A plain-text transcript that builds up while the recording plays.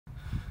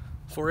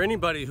For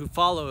anybody who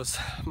follows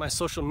my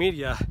social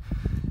media,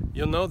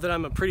 you'll know that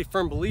I'm a pretty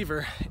firm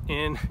believer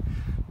in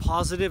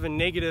positive and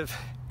negative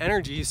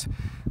energies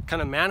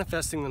kind of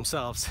manifesting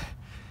themselves.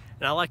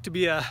 And I like to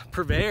be a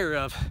purveyor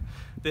of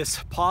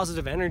this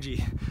positive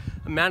energy,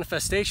 a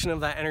manifestation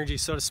of that energy,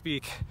 so to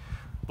speak.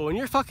 But when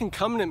you're fucking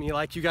coming at me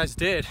like you guys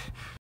did.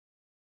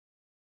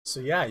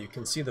 So yeah, you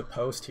can see the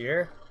post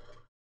here.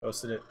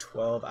 Posted it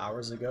 12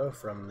 hours ago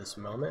from this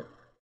moment.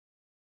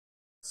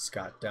 It's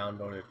got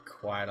downvoted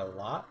quite a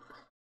lot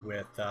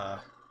with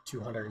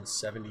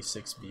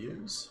 276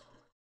 views,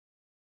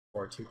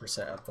 14%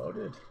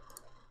 upvoted.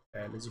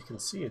 And as you can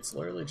see, it's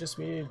literally just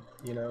me,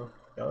 you know,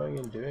 going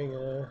and doing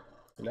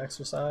an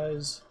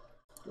exercise,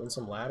 doing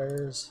some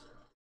ladders,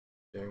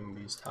 doing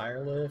these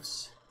tire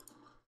lifts,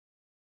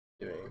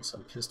 doing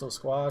some pistol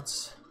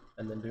squats,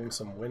 and then doing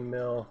some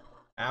windmill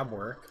ab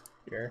work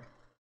here.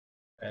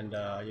 And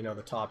you know,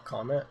 the top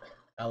comment,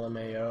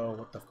 LMAO,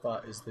 what the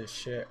fuck is this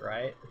shit,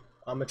 right?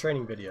 On a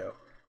training video.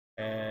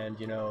 And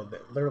you know,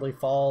 that literally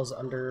falls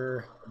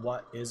under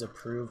what is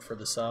approved for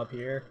the sub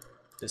here.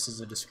 This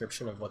is a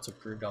description of what's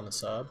approved on the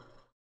sub.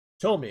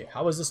 Told me,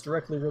 how is this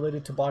directly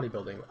related to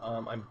bodybuilding?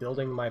 I'm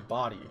building my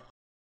body.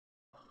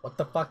 What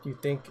the fuck do you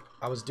think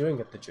I was doing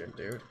at the gym,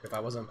 dude, if I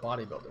wasn't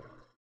bodybuilding?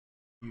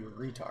 You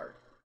retard.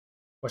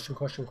 Question,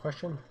 question,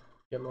 question?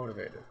 Get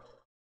motivated.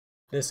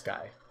 This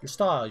guy, your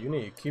style,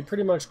 unique. He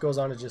pretty much goes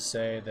on to just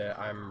say that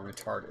I'm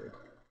retarded.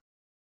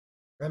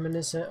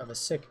 Reminiscent of a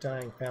sick,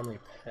 dying family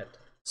pet,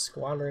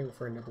 squandering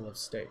for a nibble of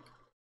steak.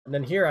 And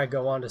then here I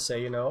go on to say,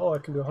 you know, oh, I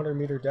can do a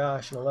 100-meter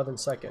dash in 11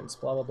 seconds,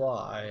 blah, blah,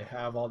 blah. I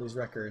have all these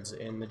records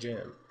in the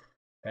gym.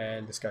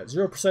 And this guy,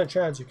 0%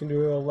 chance you can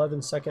do an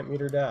 11-second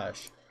meter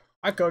dash.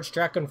 I coach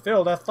track and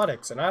field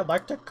athletics, and I'd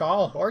like to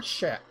call horse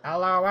shit.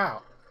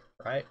 LOL.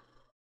 Right?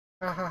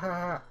 Ha ha ha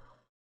ha.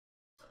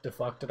 The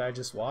fuck did I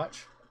just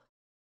watch?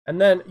 And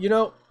then, you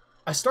know,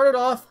 I started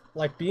off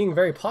like being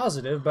very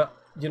positive, but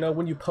you know,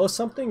 when you post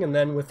something and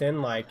then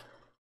within like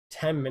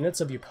 10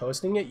 minutes of you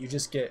posting it, you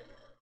just get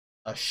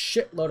a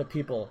shitload of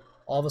people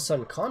all of a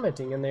sudden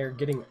commenting and they're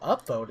getting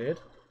upvoted.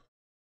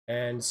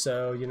 And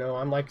so, you know,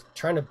 I'm like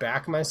trying to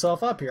back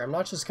myself up here. I'm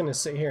not just going to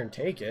sit here and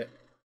take it.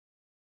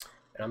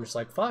 And I'm just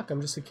like, fuck,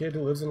 I'm just a kid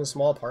who lives in a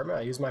small apartment.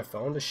 I use my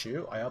phone to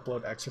shoot. I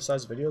upload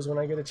exercise videos when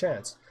I get a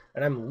chance.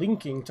 And I'm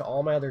linking to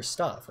all my other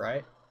stuff,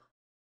 right?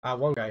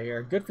 One guy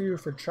here, good for you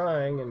for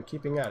trying and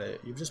keeping at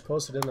it. You've just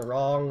posted in the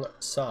wrong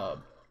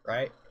sub,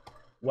 right?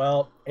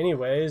 Well,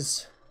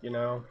 anyways, you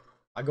know,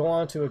 I go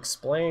on to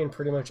explain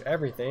pretty much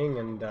everything,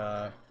 and,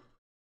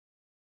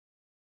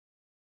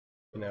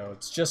 you know,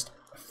 it's just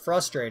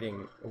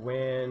frustrating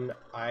when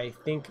I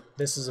think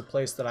this is a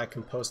place that I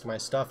can post my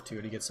stuff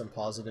to get some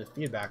positive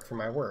feedback for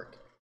my work.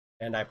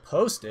 And I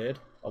posted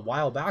a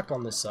while back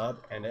on the sub,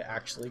 and it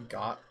actually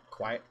got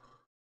quite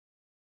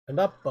an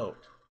upvote.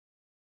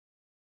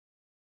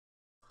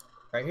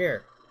 Right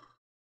here,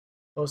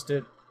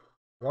 posted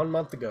 1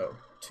 month ago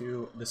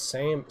to the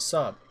same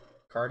sub,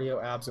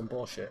 cardio, abs, and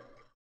bullshit.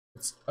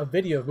 It's a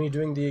video of me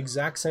doing the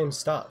exact same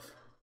stuff.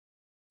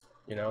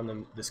 You know, and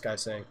then this guy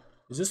saying,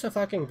 is this a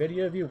fucking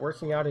video of you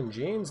working out in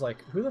jeans?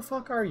 Like, who the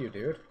fuck are you,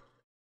 dude?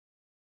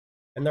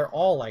 And they're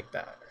all like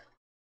that.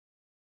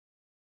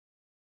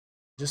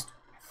 Just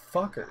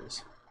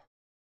fuckers.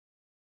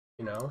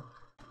 You know?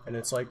 And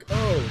it's like,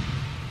 oh,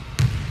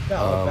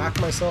 yeah, I'll back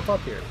myself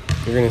up here.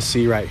 You're gonna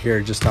see right here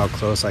just how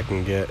close I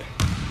can get.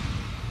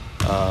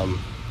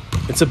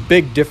 It's a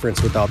big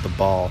difference without the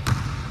ball,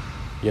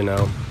 you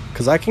know,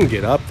 because I can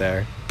get up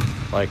there.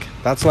 Like,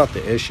 that's not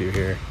the issue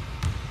here.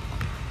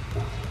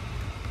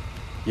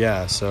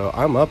 Yeah, so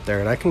I'm up there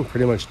and I can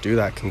pretty much do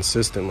that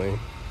consistently.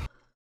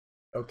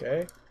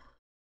 Okay.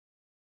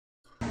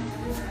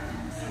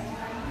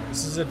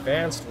 This is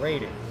advanced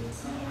rating.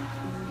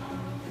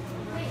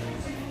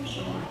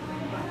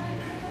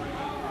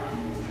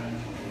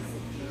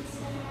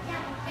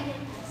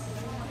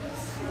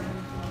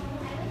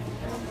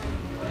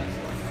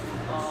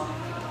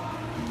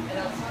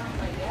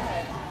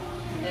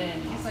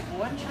 And he's like,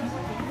 what chance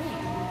are you doing?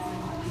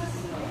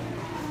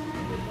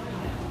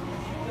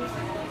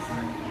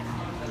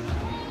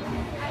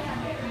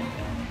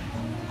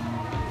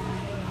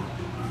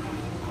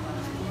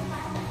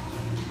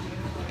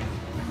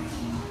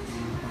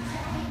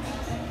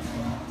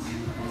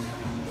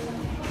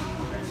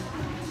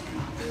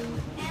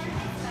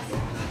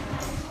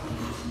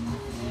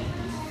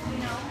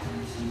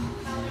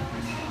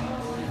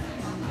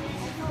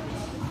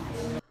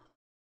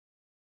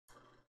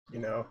 You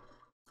know?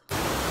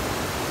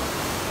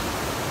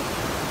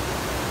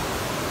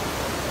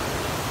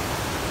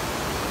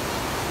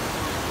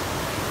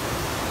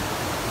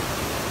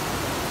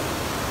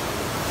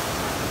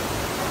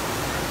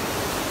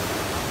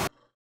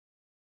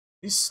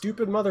 These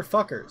stupid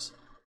motherfuckers.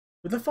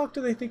 Who the fuck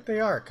do they think they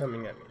are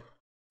coming at me?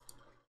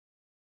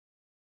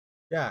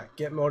 Yeah,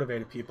 get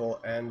motivated,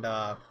 people. And,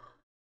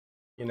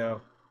 you know,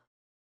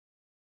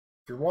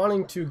 if you're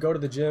wanting to go to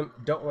the gym,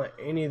 don't let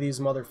any of these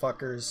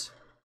motherfuckers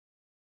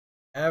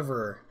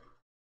ever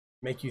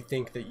make you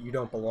think that you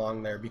don't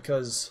belong there,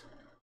 because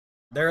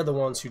they're the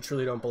ones who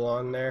truly don't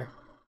belong there,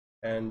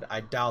 and I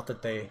doubt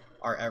that they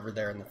are ever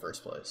there in the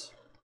first place.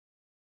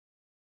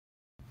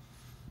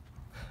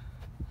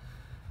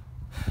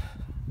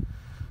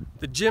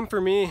 The gym for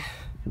me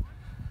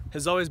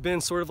has always been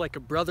sort of like a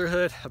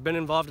brotherhood. I've been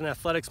involved in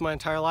athletics my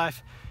entire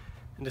life,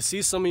 and to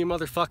see some of you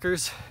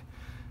motherfuckers,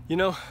 you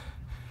know,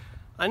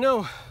 I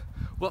know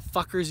what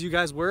fuckers you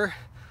guys were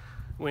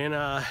when,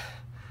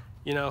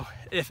 you know,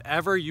 if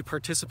ever you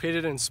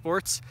participated in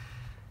sports,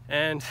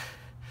 and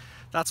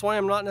that's why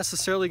I'm not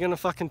necessarily gonna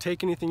fucking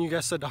take anything you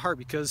guys said to heart,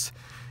 because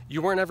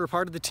you weren't ever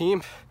part of the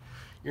team.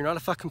 You're not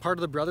a fucking part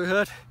of the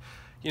brotherhood.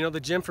 You know, the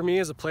gym for me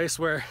is a place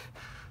where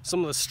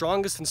some of the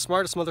strongest and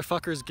smartest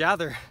motherfuckers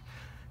gather.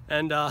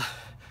 And,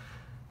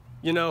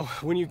 you know,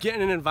 when you get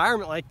in an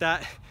environment like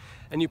that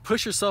and you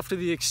push yourself to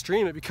the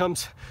extreme, it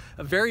becomes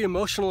a very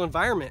emotional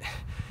environment.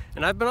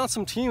 And I've been on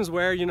some teams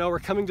where, you know, we're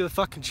coming to the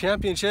fucking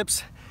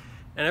championships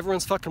and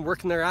everyone's fucking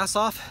working their ass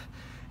off,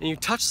 and you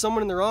touch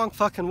someone in the wrong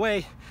fucking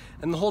way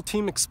and the whole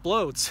team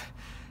explodes.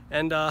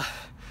 And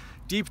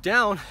deep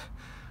down,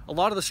 a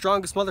lot of the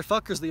strongest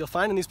motherfuckers that you'll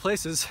find in these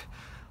places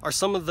are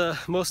some of the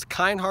most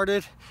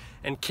kind-hearted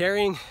and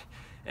caring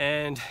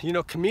and, you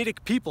know,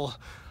 comedic people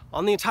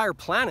on the entire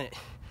planet.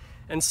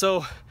 And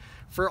so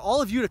for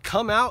all of you to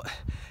come out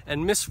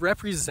and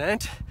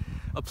misrepresent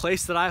a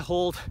place that I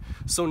hold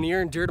so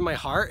near and dear to my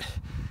heart,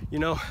 you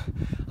know,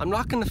 I'm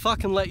not gonna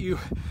fucking let you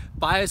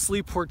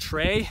biasly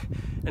portray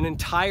an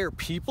entire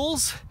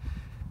people's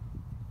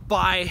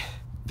by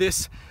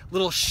this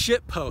little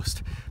shit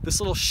post, this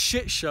little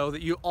shit show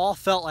that you all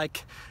felt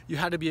like you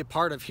had to be a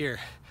part of here.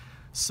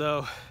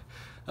 So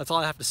that's all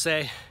I have to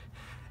say.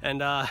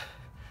 And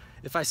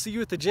if I see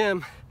you at the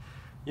gym,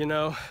 you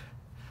know,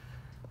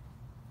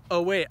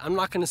 oh wait, I'm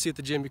not gonna see you at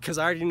the gym because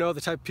I already know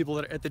the type of people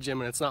that are at the gym,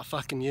 and it's not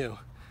fucking you.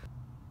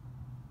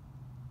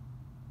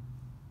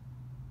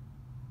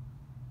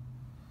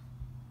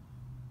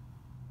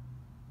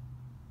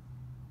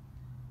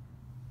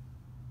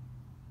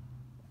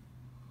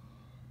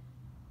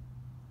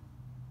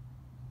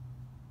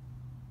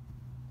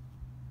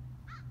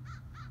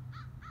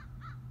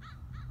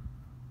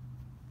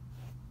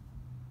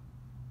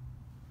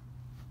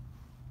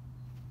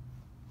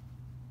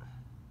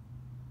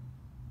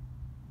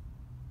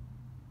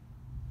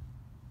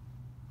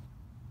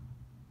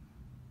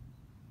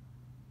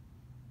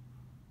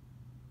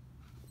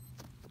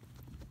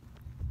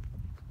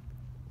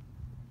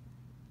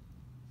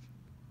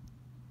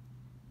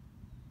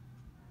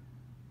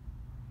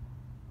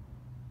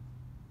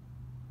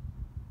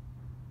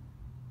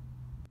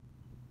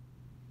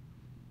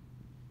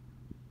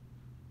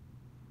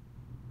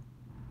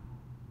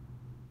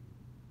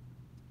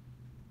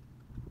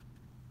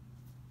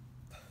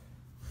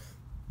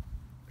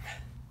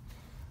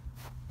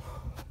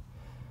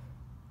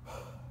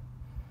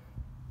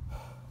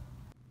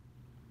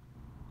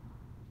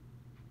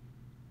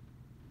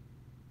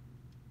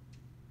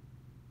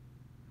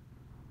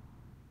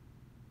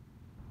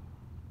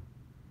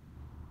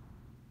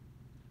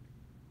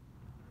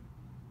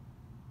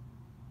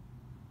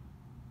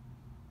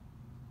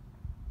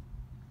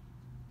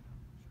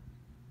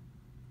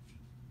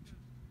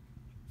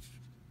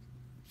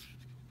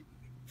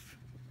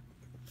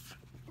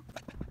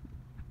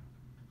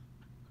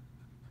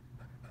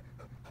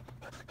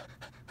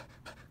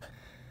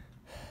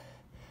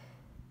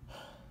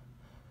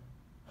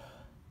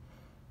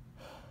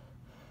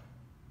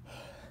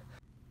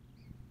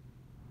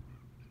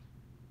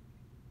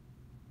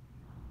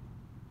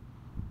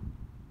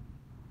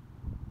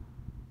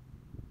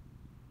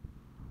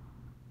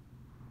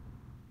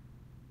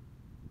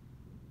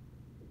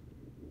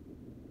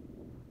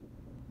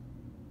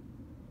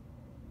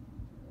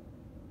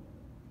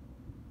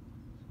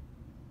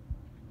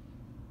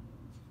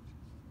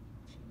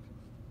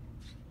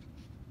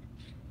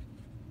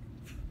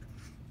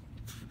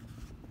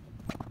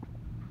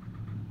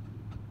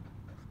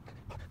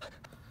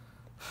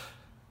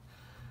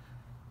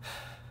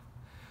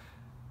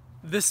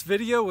 This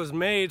video was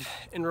made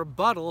in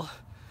rebuttal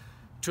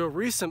to a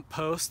recent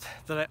post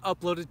that I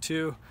uploaded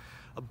to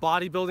a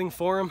bodybuilding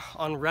forum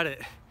on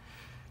Reddit.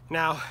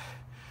 Now,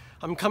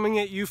 I'm coming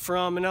at you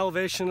from an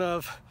elevation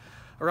of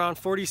around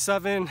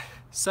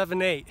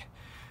 47.78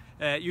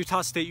 at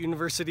Utah State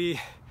University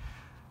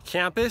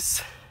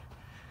campus.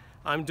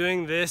 I'm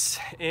doing this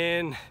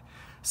in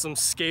some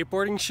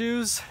skateboarding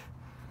shoes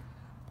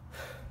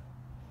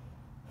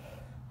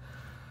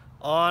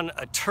on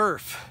a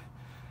turf,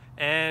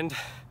 and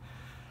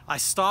I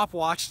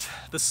stopwatched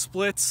the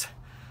splits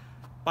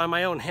by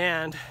my own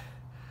hand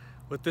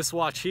with this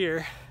watch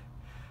here,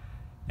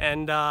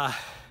 and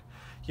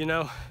you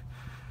know,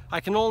 I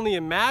can only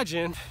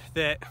imagine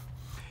that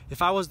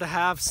if I was to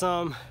have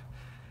some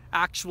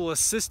actual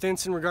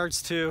assistance in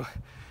regards to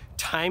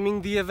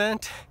timing the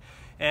event,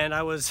 and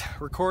I was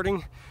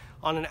recording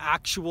on an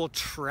actual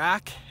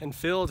track and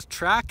filled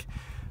track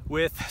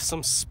with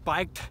some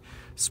spiked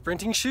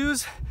sprinting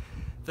shoes,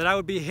 that I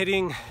would be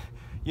hitting,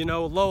 you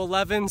know, low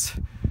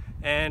 11s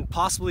and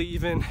possibly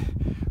even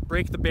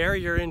break the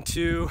barrier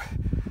into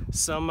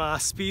some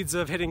speeds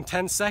of hitting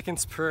 10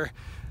 seconds per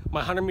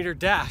my 100-meter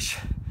dash.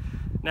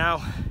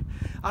 Now,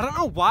 I don't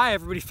know why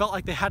everybody felt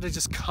like they had to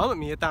just come at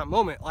me at that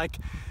moment. Like,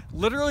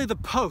 literally the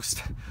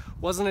post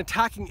wasn't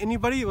attacking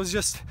anybody. It was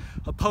just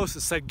a post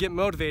that said, get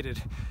motivated.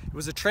 It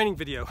was a training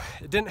video.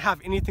 It didn't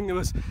have anything that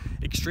was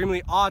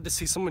extremely odd to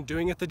see someone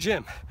doing at the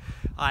gym.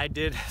 I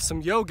did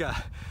some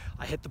yoga.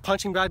 I hit the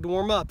punching bag to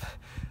warm up.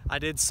 I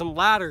did some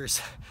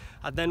ladders.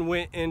 I then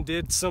went and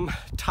did some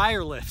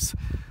tire lifts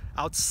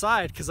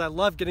outside because I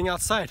love getting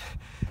outside.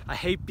 I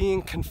hate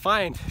being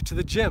confined to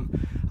the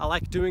gym. I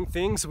like doing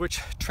things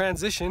which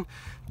transition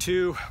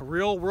to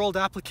real world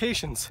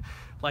applications,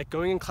 like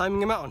going and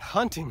climbing a mountain,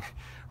 hunting,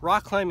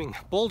 rock climbing,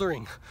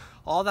 bouldering,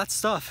 all that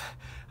stuff.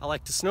 I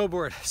like to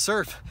snowboard,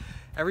 surf,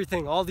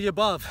 everything, all the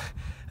above.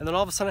 And then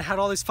all of a sudden I had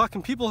all these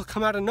fucking people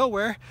come out of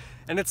nowhere,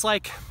 and it's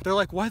like, they're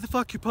like, why the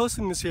fuck are you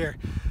posting this here?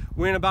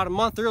 When about a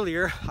month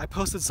earlier, I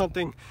posted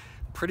something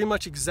pretty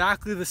much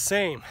exactly the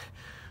same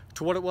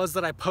to what it was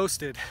that I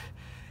posted.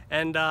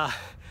 And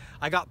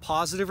I got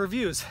positive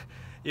reviews.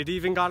 It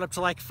even got up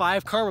to like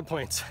 5 karma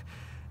points.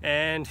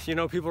 And, you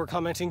know, people were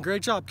commenting,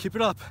 great job, keep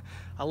it up.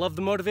 I love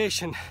the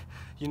motivation,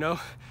 you know,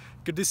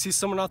 good to see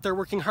someone out there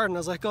working hard. And I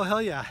was like, oh,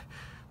 hell yeah.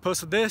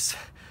 Posted this,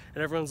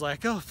 and everyone's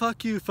like, oh,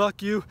 fuck you,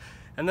 fuck you.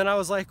 And then I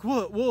was like,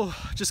 whoa,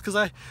 just because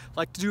I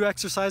like to do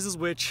exercises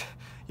which,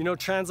 you know,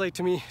 translate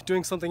to me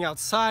doing something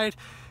outside,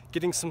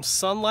 getting some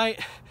sunlight,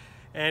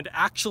 and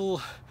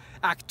actual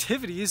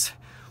activities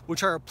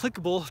which are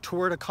applicable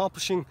toward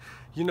accomplishing,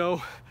 you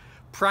know,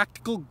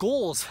 practical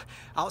goals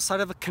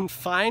outside of a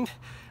confined,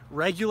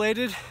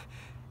 regulated,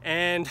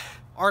 and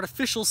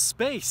artificial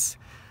space,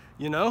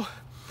 you know?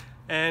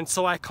 And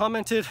so I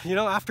commented, you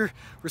know, after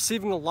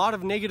receiving a lot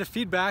of negative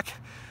feedback,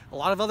 a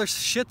lot of other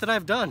shit that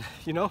I've done,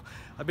 you know?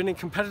 I've been in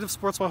competitive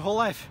sports my whole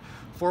life.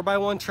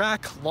 4x1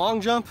 track,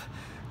 long jump,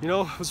 you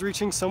know, was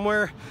reaching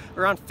somewhere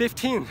around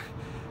 15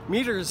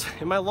 meters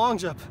in my long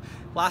jump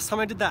last time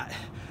I did that.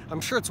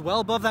 I'm sure it's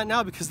well above that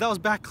now because that was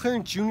back clear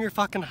in junior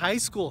fucking high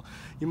school,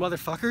 you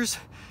motherfuckers.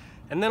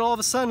 And then all of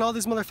a sudden, all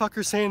these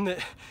motherfuckers saying that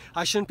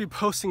I shouldn't be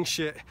posting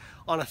shit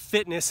on a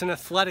fitness and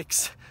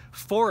athletics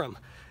forum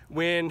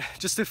when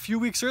just a few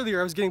weeks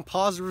earlier I was getting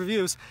positive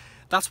reviews.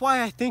 That's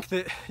why I think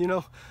that, you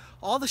know,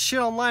 all the shit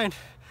online,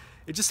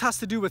 it just has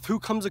to do with who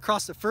comes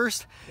across it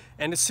first.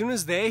 And as soon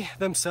as they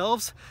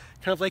themselves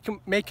kind of like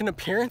make an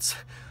appearance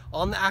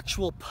on the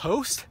actual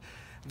post,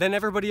 then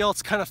everybody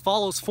else kind of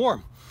follows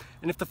form.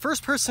 And if the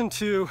first person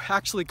to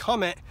actually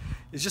comment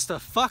is just a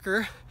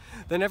fucker,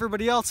 then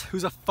everybody else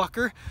who's a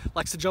fucker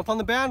likes to jump on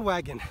the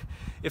bandwagon.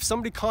 If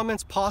somebody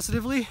comments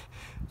positively,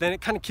 then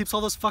it kind of keeps all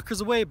those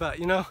fuckers away. But,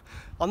 you know,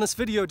 on this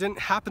video, it didn't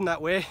happen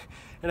that way.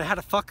 And I had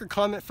a fucker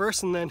comment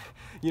first, and then,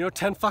 you know,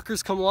 10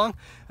 fuckers come along,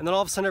 and then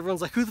all of a sudden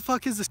everyone's like, who the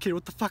fuck is this kid?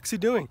 What the fuck's he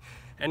doing?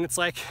 And it's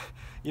like,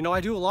 you know,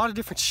 I do a lot of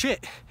different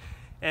shit.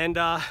 And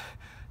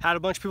had a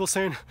bunch of people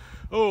saying,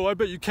 oh, I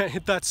bet you can't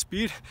hit that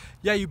speed.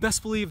 Yeah, you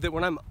best believe that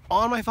when I'm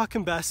on my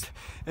fucking best,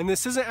 and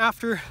this isn't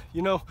after,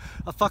 you know,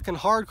 a fucking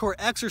hardcore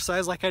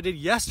exercise like I did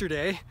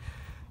yesterday,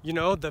 you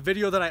know, the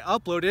video that I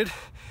uploaded,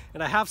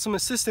 and I have some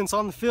assistants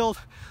on the field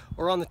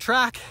or on the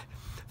track,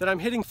 that I'm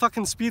hitting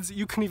fucking speeds that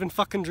you couldn't even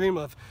fucking dream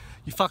of,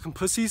 you fucking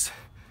pussies.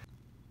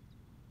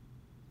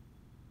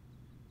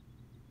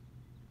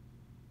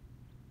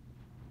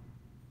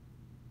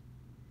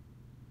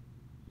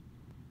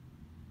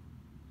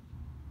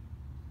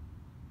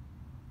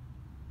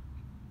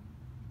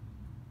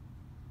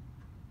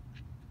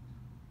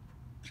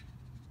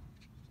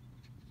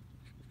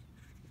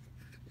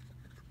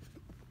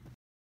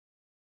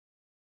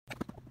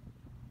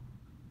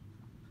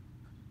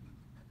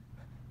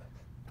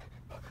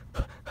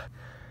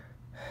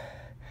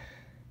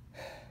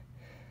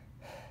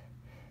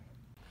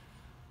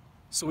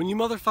 So when you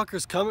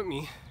motherfuckers come at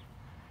me,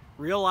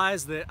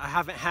 realize that I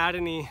haven't had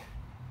any,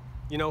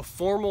 you know,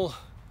 formal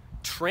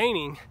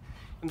training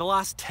in the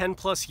last 10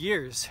 plus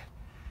years.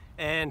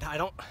 And I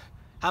don't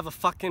have a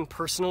fucking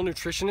personal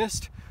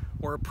nutritionist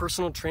or a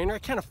personal trainer. I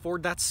can't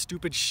afford that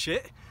stupid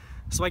shit.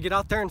 So I get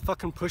out there and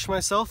fucking push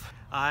myself.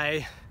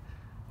 I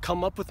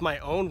come up with my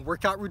own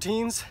workout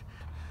routines.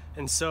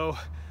 And so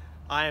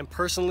I am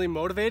personally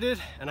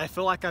motivated, and I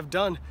feel like I've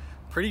done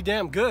pretty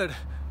damn good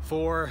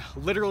for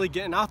literally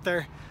getting out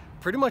there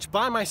pretty much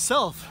by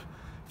myself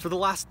for the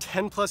last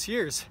 10 plus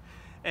years.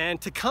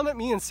 And to come at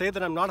me and say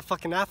that I'm not a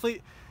fucking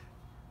athlete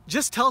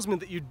just tells me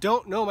that you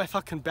don't know my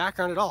fucking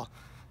background at all.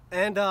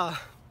 And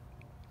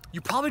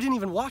you probably didn't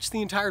even watch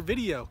the entire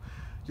video.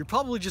 You're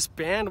probably just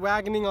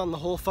bandwagoning on the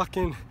whole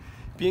fucking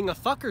being a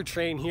fucker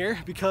train here,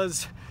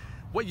 because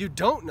what you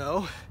don't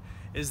know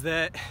is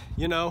that,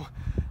 you know,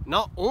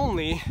 not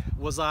only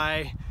was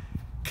I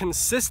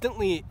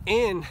consistently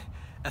in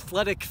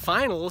athletic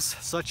finals,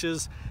 such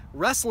as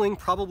wrestling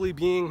probably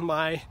being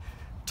my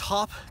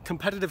top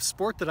competitive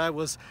sport that I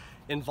was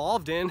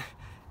involved in,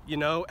 you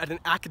know, at an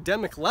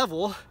academic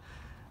level,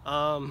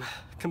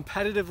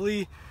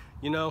 competitively,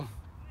 you know,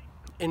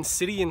 in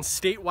city and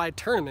statewide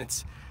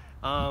tournaments.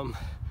 Not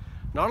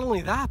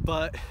only that,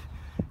 but,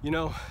 you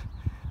know,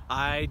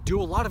 I do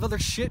a lot of other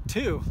shit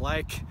too.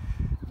 Like,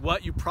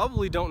 what you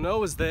probably don't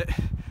know is that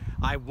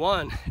I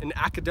won an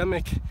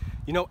academic,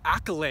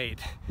 accolade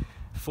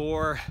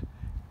for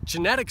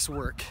genetics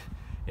work,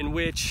 in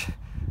which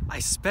I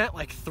spent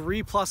like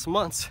 3+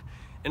 months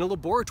in a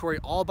laboratory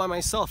all by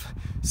myself,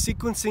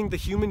 sequencing the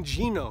human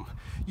genome.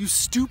 You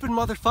stupid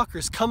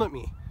motherfuckers, come at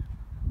me.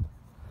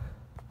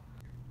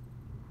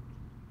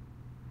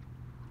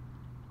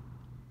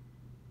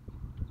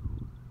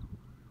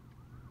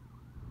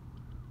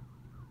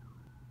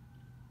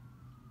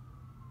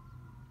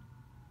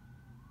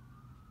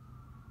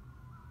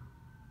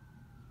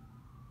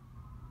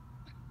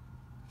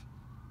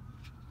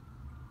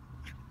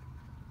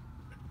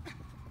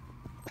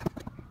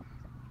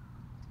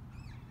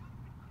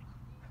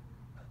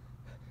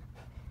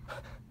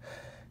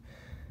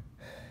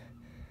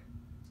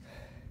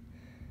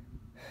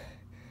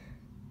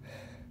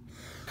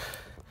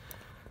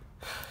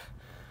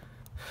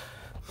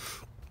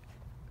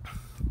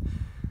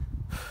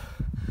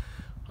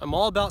 I'm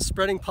all about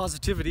spreading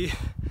positivity,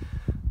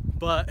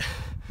 but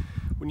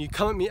when you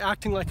come at me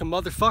acting like a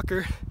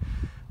motherfucker,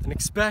 then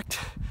expect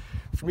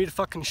for me to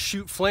fucking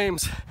shoot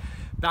flames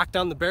back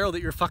down the barrel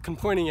that you're fucking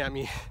pointing at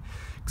me.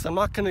 Cause I'm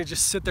not gonna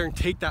just sit there and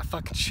take that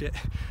fucking shit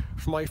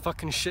from all you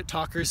fucking shit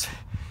talkers.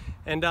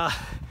 And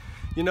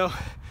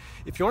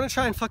if you wanna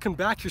try and fucking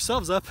back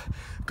yourselves up,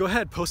 go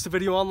ahead, post a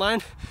video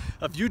online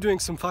of you doing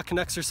some fucking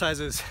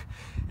exercises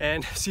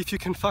and see if you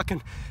can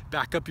fucking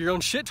back up your own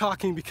shit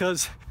talking,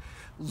 because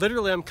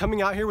literally I'm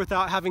coming out here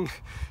without having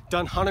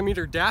done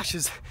 100-meter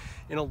dashes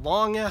in a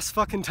long ass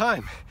fucking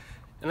time.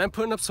 And I'm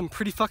putting up some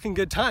pretty fucking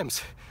good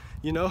times,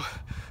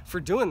 for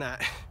doing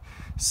that.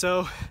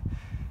 So,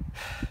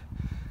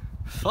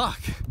 fuck.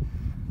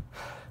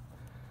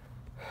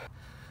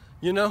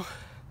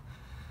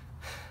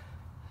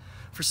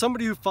 For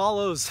somebody who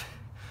follows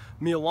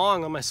me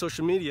along on my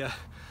social media,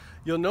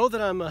 you'll know that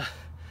I'm a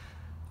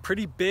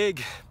pretty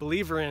big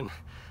believer in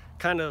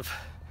kind of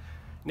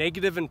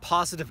negative and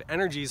positive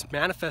energies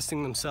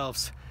manifesting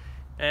themselves.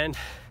 And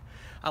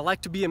I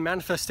like to be a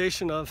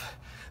manifestation of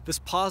this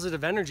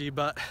positive energy,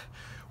 but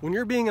when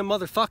you're being a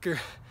motherfucker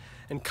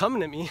and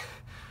coming at me,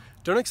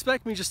 don't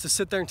expect me just to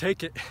sit there and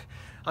take it.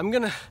 I'm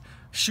gonna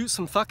shoot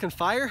some fucking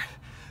fire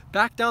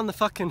back down the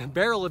fucking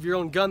barrel of your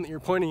own gun that you're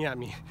pointing at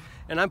me.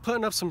 And I'm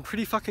putting up some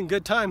pretty fucking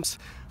good times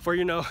for,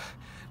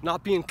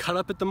 not being cut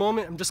up at the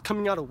moment. I'm just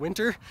coming out of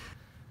winter.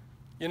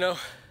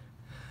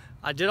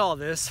 I did all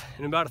this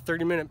in about a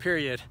 30-minute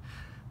period.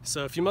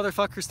 So if you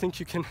motherfuckers think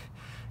you can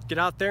get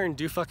out there and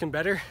do fucking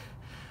better,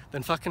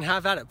 then fucking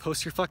have at it.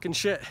 Post your fucking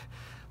shit.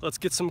 Let's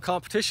get some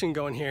competition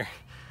going here.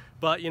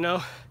 But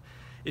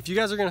if you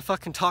guys are gonna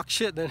fucking talk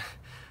shit, then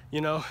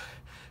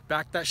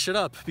back that shit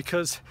up,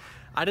 because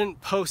I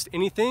didn't post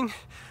anything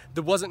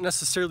that wasn't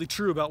necessarily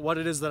true about what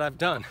it is that I've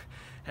done.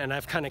 And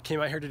I've kind of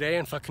came out here today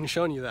and fucking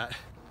shown you that.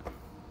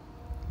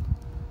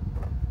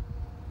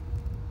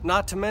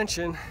 Not to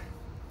mention,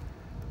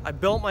 I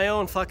built my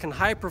own fucking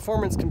high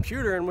performance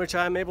computer in which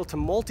I'm able to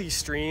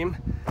multi-stream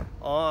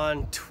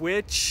on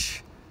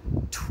Twitch,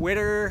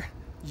 Twitter,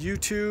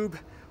 YouTube,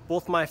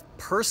 both my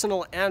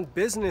personal and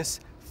business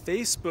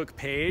Facebook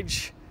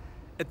page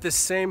at the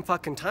same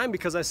fucking time,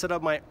 because I set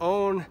up my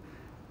own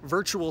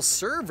virtual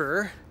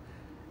server.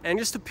 And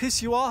just to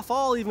piss you off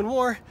all even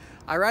more,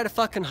 I ride a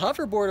fucking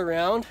hoverboard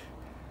around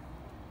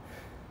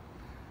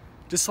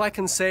just so I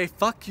can say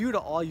fuck you to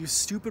all you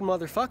stupid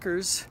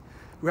motherfuckers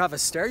who have a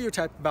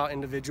stereotype about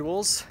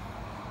individuals.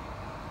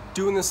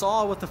 Doing this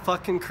all with the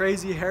fucking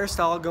crazy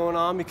hairstyle going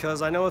on,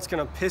 because I know it's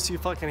gonna piss you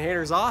fucking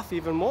haters off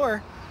even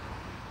more,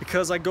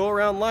 because I go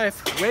around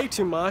life way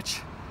too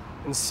much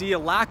and see a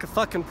lack of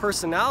fucking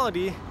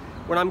personality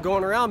when I'm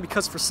going around,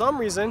 because for some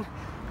reason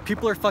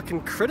people are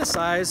fucking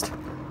criticized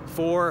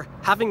for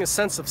having a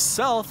sense of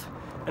self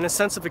and a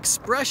sense of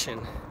expression.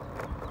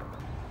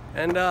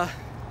 And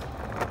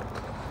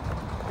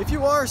if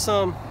you are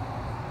some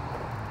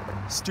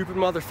stupid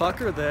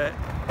motherfucker that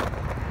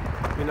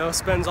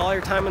spends all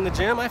your time in the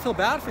gym, I feel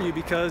bad for you,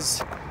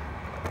 because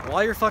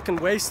while you're fucking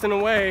wasting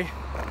away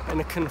in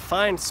a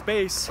confined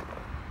space,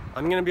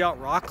 I'm gonna be out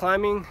rock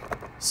climbing,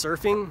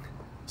 surfing,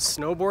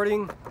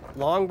 snowboarding,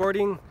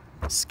 longboarding,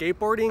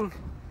 skateboarding,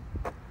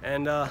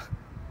 and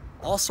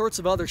all sorts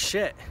of other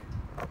shit.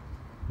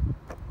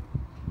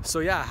 So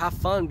yeah, have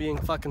fun being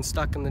fucking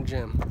stuck in the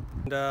gym.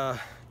 And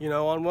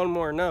on one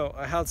more note,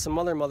 I had some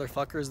other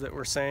motherfuckers that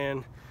were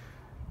saying,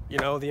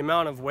 the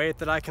amount of weight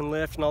that I can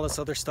lift and all this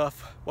other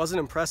stuff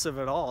wasn't impressive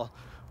at all.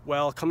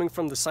 Well, coming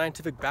from the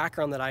scientific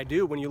background that I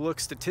do, when you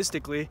look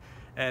statistically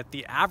at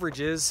the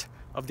averages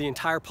of the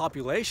entire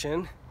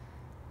population,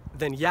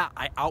 then yeah,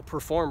 I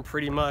outperform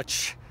pretty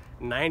much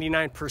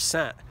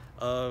 99%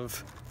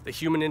 of the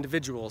human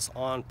individuals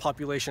on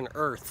population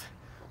Earth.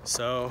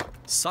 So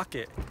suck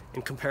it.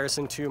 In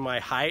comparison to my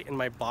height and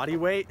my body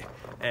weight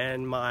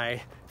and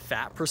my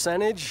fat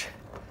percentage,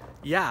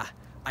 yeah,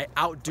 I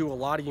outdo a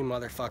lot of you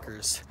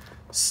motherfuckers.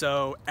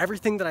 So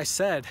everything that I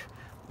said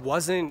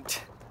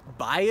wasn't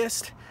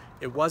biased,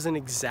 it wasn't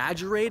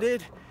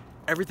exaggerated.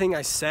 Everything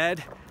I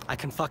said, I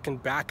can fucking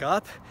back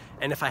up.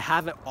 And if I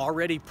haven't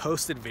already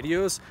posted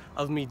videos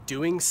of me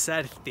doing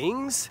said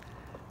things,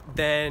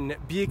 then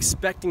be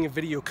expecting a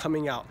video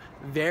coming out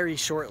very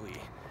shortly,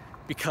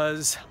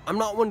 because I'm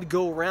not one to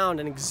go around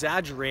and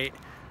exaggerate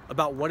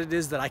about what it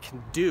is that I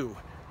can do.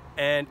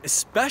 And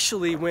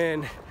especially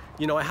when,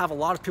 you know, I have a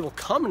lot of people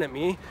coming at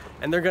me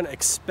and they're gonna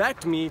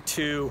expect me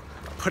to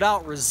put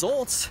out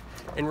results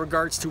in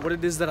regards to what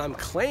it is that I'm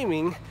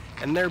claiming,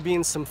 and there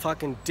being some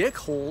fucking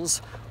dickholes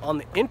on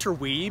the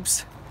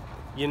interweebs,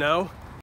 you know,